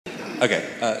Okay,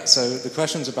 so the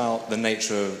question's about the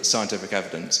nature of scientific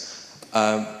evidence.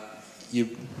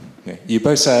 You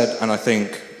both said, and I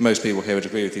think most people here would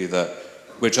agree with you, that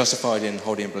we're justified in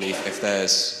holding a belief if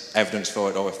there's evidence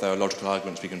for it or if there are logical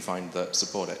arguments we can find that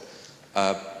support it.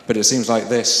 But it seems like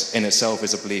this in itself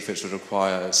is a belief which would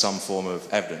require some form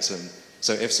of evidence. And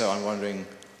so if so, I'm wondering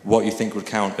what you think would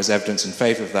count as evidence in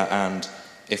favour of that, and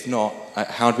if not,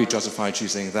 how do we justify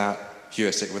choosing that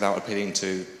heuristic without appealing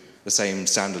to the same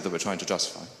standard that we're trying to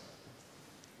justify?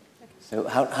 So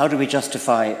how do we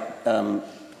justify,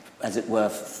 as it were,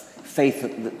 faith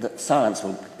that science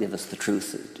will give us the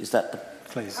truth? Is that the...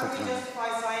 Please. How do we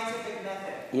justify scientific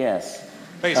method? Yes.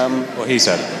 What he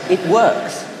said. It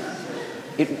works.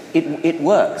 It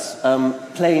works.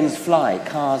 Planes fly,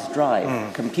 cars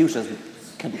drive, computers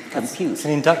compute. It's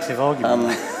an inductive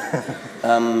argument.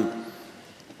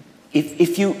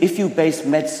 If you base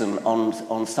medicine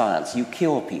on science, you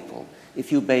cure people.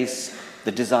 If you base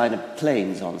the design of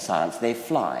planes on science, they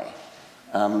fly.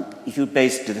 If you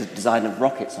base the design of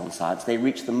rockets on science, they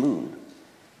reach the moon.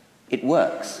 It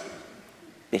works,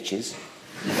 bitches.